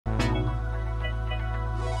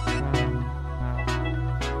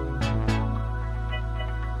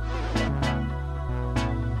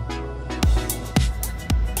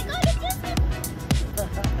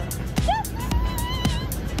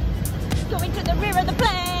to the rear of the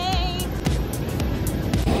plane.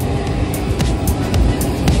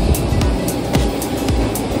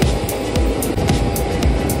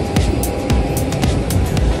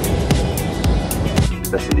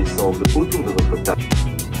 Passez les sangles autour de votre table.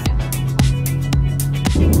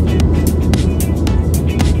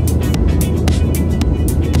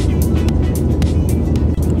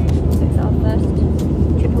 It's our first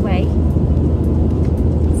trip away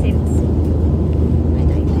since I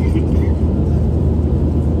don't know.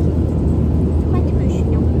 Quite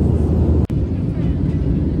emotional.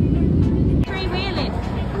 Three-wheeling.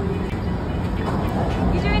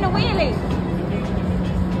 You're doing a wheelie.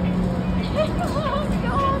 Oh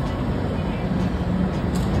God.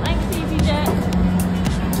 Thanks, EasyJet.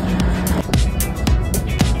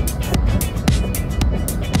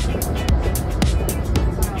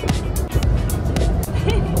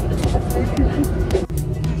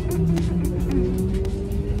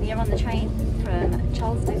 We are on the train from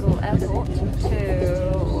Charles de Gaulle Airport to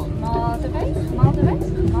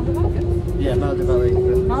Yeah, Maldives Valley.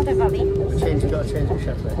 Maldives Valley. We've got to change the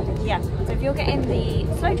chateau. Yeah, so if you're getting the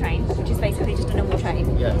slow train, which is basically just a normal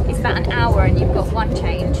train, Yeah. it's about an hour and you've got one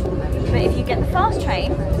change. But if you get the fast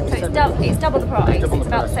train, so it's double the price. Double the It's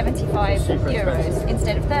about price. 75 Super euros expensive.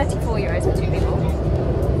 instead of 34 euros for two people.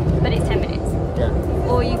 But it's 10 minutes. Yeah.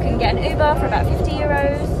 Or you can get an Uber for about 50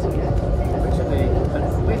 euros. Which would be,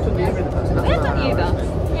 we've done the Uber in the past. We have done Uber,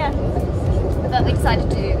 yeah. But we decided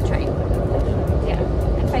to do the train. Yeah.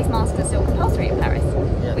 And face masks are still compulsory in Paris,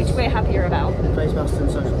 Yes. which we're happier about. Face masks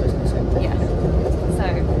and social distancing. Yeah. So,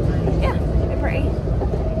 yeah, we're pretty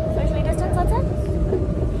socially distanced, I'd say.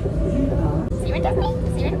 See you in Disney.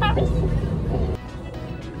 See you in Paris.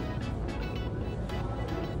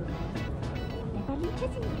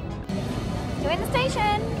 We're in the station.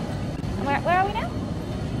 And where are we now?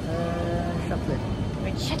 Chateau. We're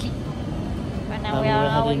in Shetty. Right now And we are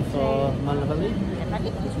heading going for to Maldives Valley. Valley.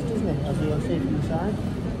 This is Disney, as you'll see from the side.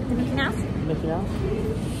 The Mickey Mouse. Mickey Mouse.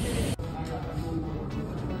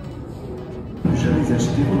 J'avais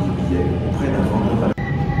acheté votre billet près d'avant de Val.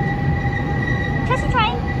 Chessy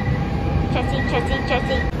train.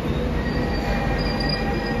 Chessy.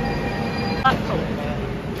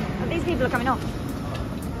 Oh, these people are coming off.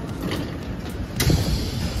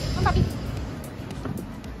 Come on, puppy.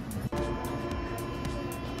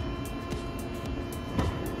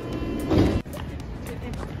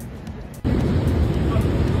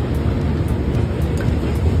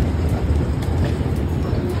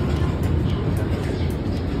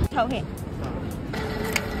 Toe here.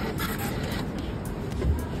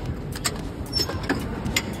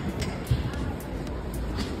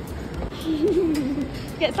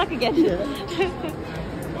 Get stuck again. Yeah.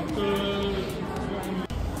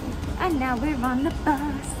 And now we're on the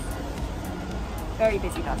bus. Very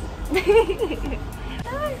busy bus.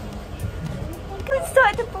 It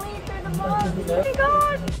started to bleed through the bus. Oh my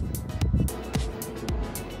God.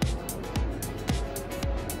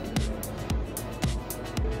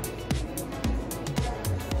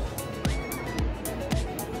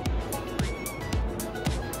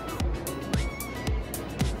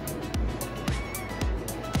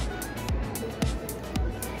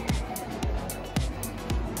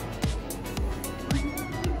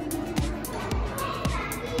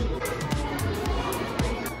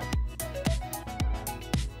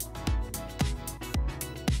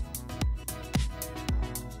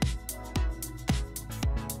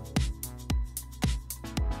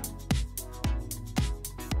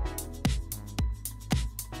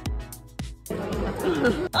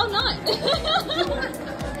 Oh, nice.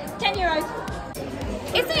 10 euros.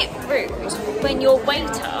 Isn't it rude when your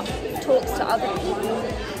waiter talks to other people?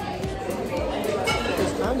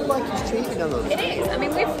 It's kind of like he's cheating on us. It is. I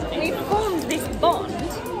mean, we've formed this bond,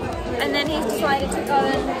 and then he's decided to go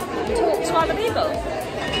and talk to other people.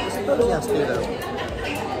 What he has to do though?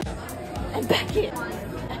 And back in.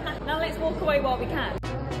 Now let's walk away while we can.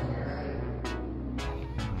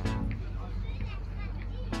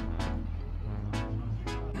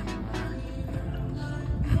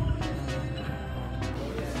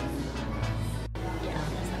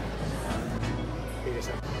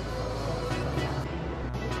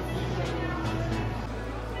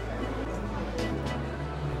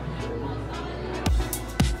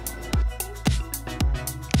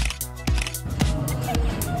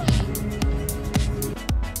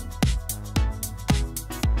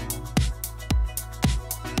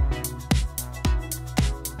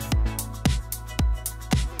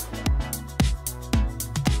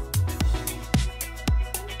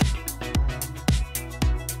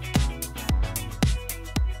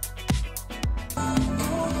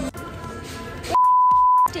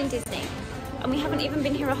 In Disney. and we haven't even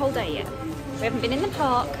been here a whole day yet. We haven't been in the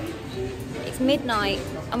park. It's midnight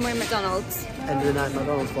and we're in McDonald's. End of the night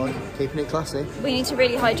McDonald's boy, keeping it classy. We need to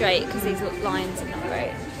really hydrate because these lines are not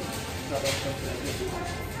great.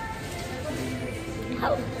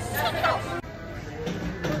 Help! Help!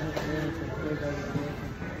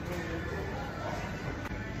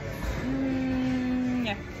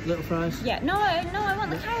 Yeah. Little fries? Yeah. No, I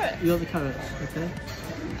want the carrots. You want the carrots, okay?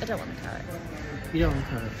 I don't want the carrots. You don't want the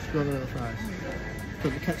carrots, you want the little fries.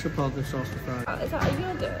 Put the ketchup on the sauce for fries. Oh, is that a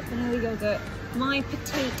yogurt? Vanilla yogurt. My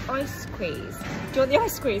petite ice squeeze. Do you want the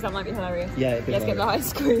ice squeeze? That might be hilarious. Yeah, it'd be Let's get the ice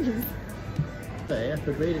squeeze. Hey, I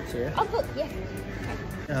could read it to you. Oh, but yeah. Okay.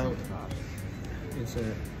 Oh.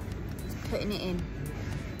 Insert. Just putting it in.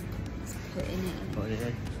 Just putting it in. Putting it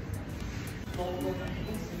in.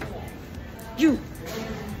 You.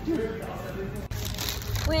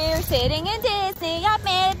 We're sitting in Disney at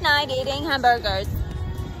midnight eating hamburgers.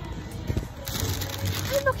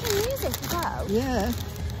 You're looking music as well. Yeah.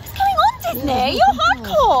 What's going on, Disney? Yeah, you're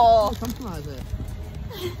hardcore. Compromise it.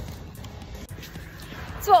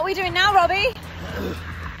 So what are we doing now, Robbie?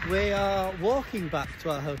 We are walking back to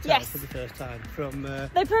our hotel for the first time from...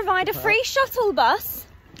 they provide a free shuttle bus.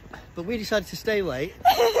 But we decided to stay late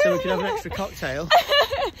so we could have an extra cocktail.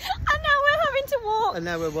 And now we're having to walk. And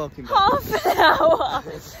now we're walking back. Half an hour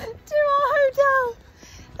to our hotel.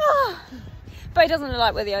 Oh. But it doesn't look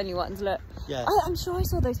like we're the only ones, look. Yeah. I'm sure I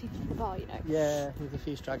saw those people in the bar, you know. Yeah, with a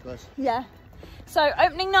few stragglers. Yeah. So,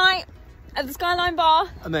 opening night at the Skyline bar.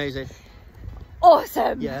 Amazing.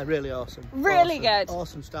 Awesome. Yeah, really awesome. Really awesome. good.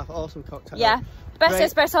 Awesome stuff, awesome cocktail. Yeah. Best Great.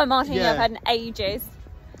 espresso martini Yeah. I've had in ages.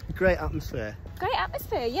 Great atmosphere. Great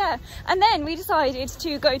atmosphere, yeah. And then we decided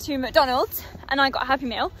to go to McDonald's and I got a Happy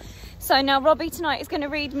Meal. So now Robbie tonight is going to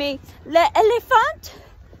read me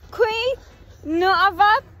𝕋𝔸𝔾𝕊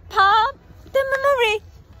𝕋𝔸𝔾𝕊 𝕋𝔸𝔾𝕊.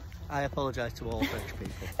 I apologise to all French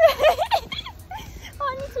people.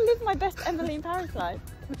 I need to live my best Emily in Paris life.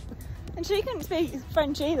 And she couldn't speak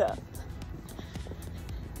French either.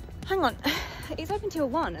 Hang on, it's open till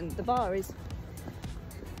 1 and the bar is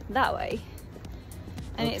that way.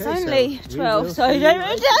 And Okay, it's only so 12, so we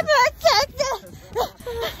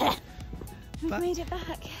we've made it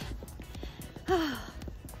back.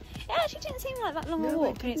 It actually didn't seem like that long a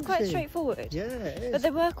walk, and it's quite straightforward. Yeah, it is. But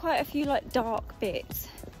there were quite a few like dark bits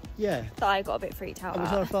Yeah. that I got a bit freaked out And we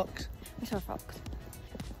at. saw a fox. We saw a fox.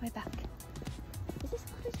 We're back. Is this a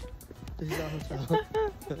hotel? This is our hotel.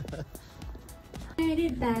 Made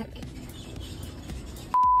it back.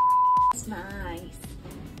 It's nice.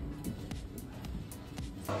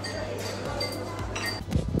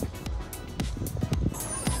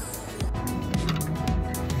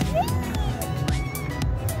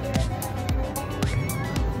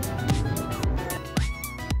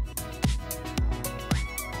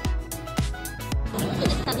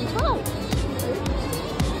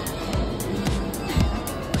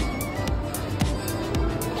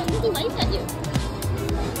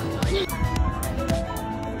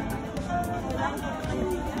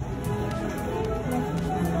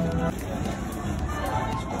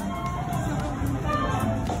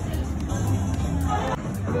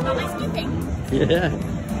 Yeah.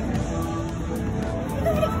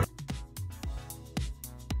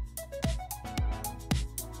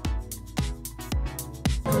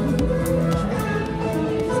 We're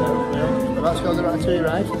about to go on the Ratatouille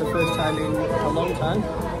ride for the first time in a long time.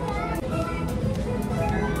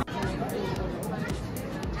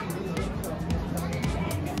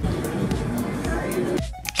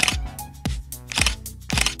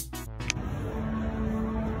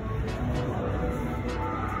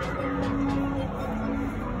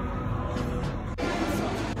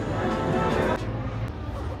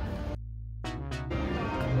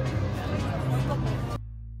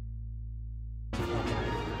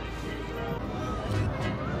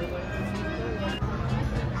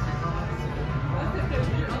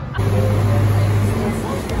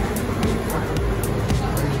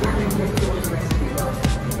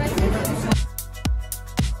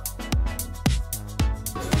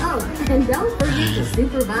 And don't forget to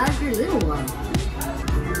supervise your little one.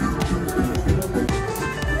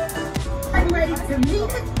 I'm ready to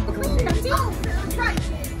meet it. Clean the dough. Right.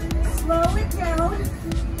 Slow it down.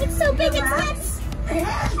 It's so big, it's nuts.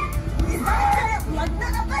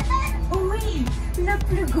 Oui, le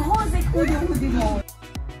plus gros écoulement du monde.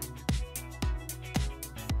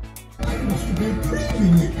 I must have been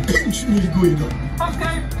dreaming it. Pinch me, Guido.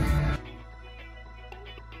 Okay.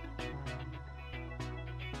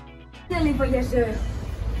 Les voyageurs,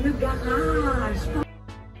 le garage.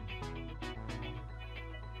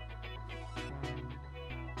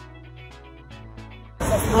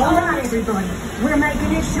 All right. everybody. We're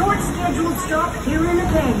making a short scheduled stop here in the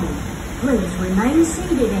canyon. Please remain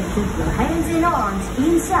seated and keep your hands and arms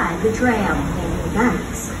inside the tram.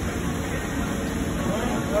 Thanks.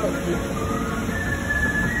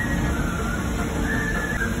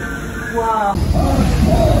 Wow.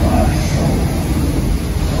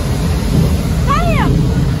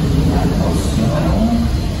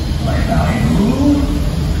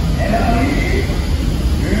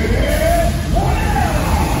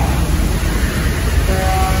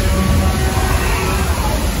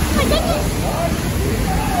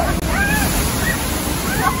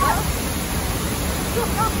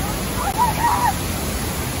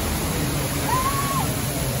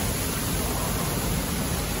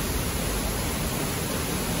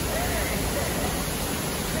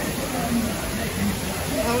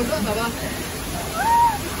 How was that, Baba?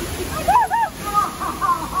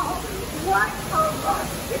 What a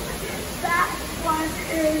rush! That was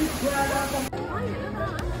incredible.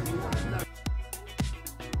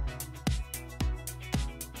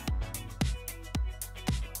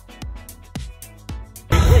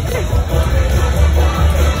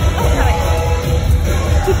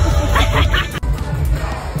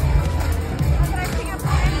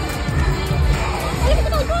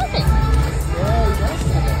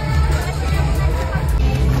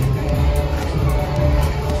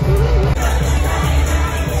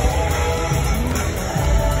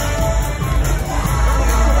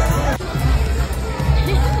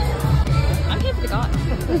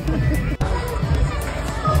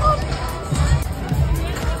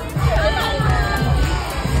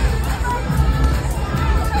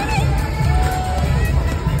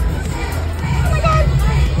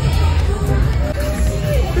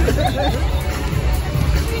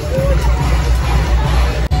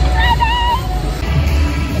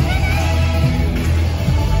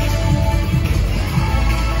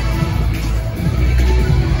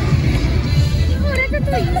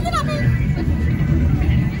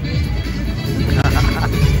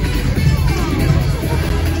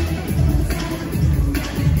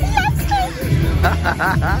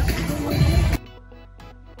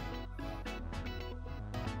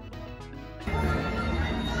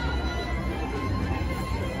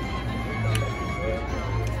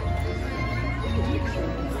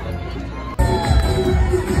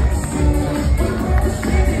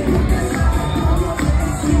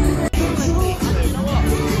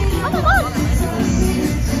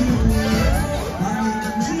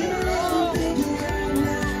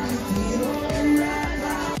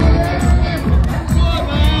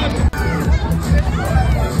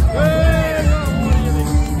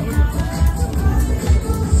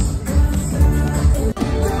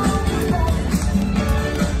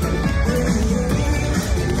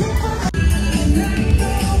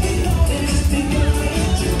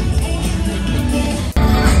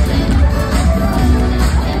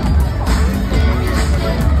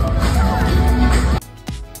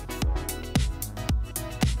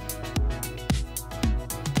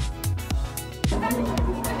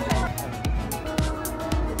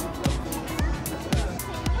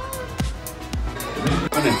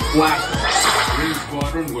 Flash. Green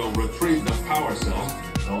Squadron will retrieve the power cells.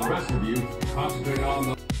 The rest of you concentrate on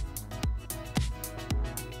the...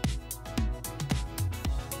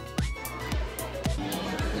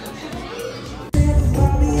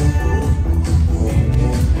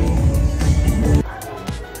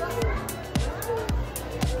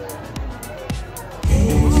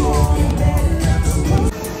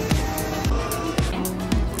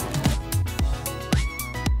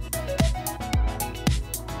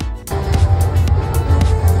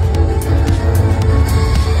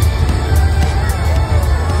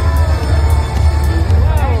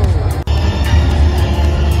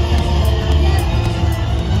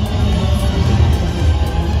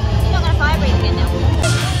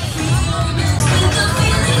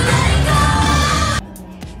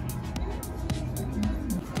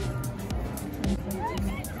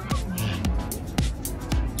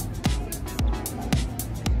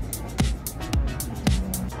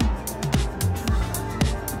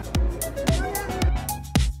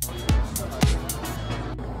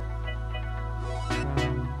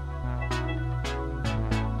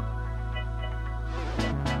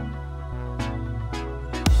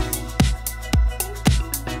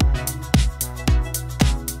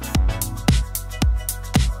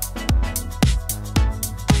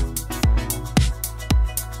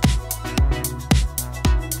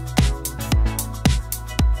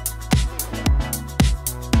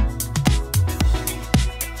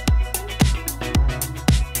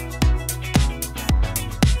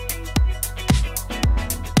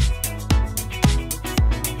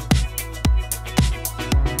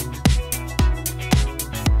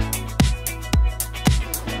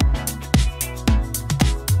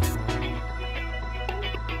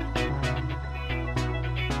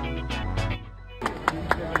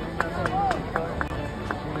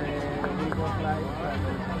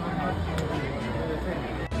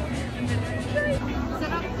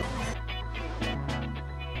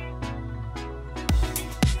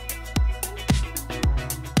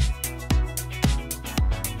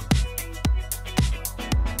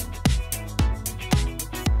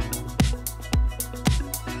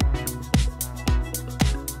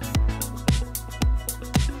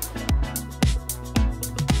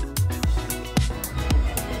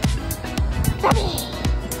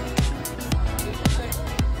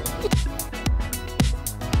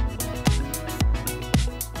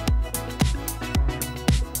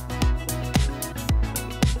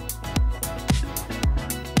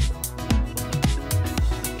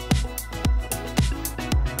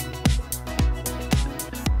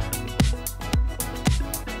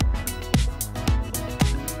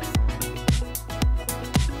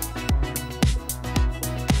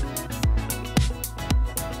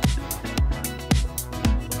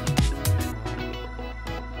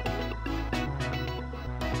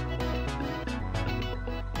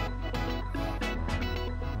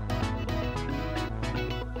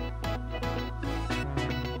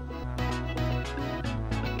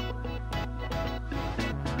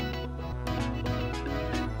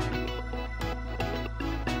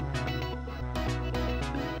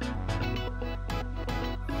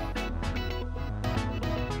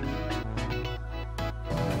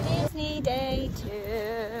 day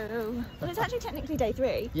 2. Well, it's actually technically day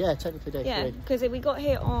 3. Yeah, technically day 3. Yeah, because we got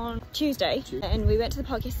here on Tuesday and we went to the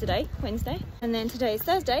park yesterday, Wednesday, and then today is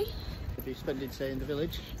Thursday. We'll be spending today in the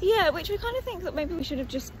village. Yeah, which we kind of think that maybe we should have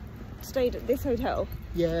just stayed at this hotel.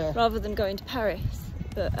 Yeah. Rather than going to Paris.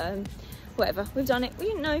 But whatever, we've done it. We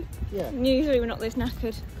didn't know. Yeah. Usually we're not this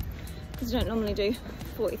knackered because we don't normally do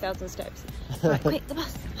 40,000 steps. Right, quick, the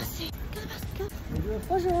bus. Go the bus, go.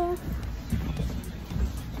 Bonjour.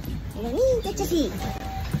 Mélanie, get your feet.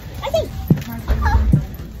 Vas-y.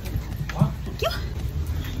 Thank you.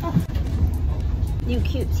 You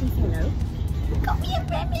cutesy fellow. Come here,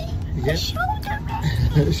 Remy. Yeah. Shoulder,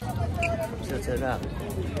 Remy. So turn around.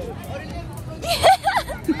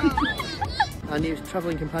 Our new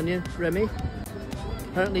travelling companion, Remy.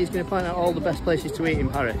 Apparently he's going to point out all the best places to eat in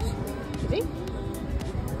Paris. Is he?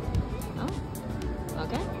 Oh,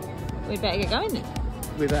 okay. We'd better get going then.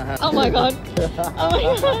 We better have. Oh my god. Oh my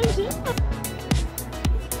god.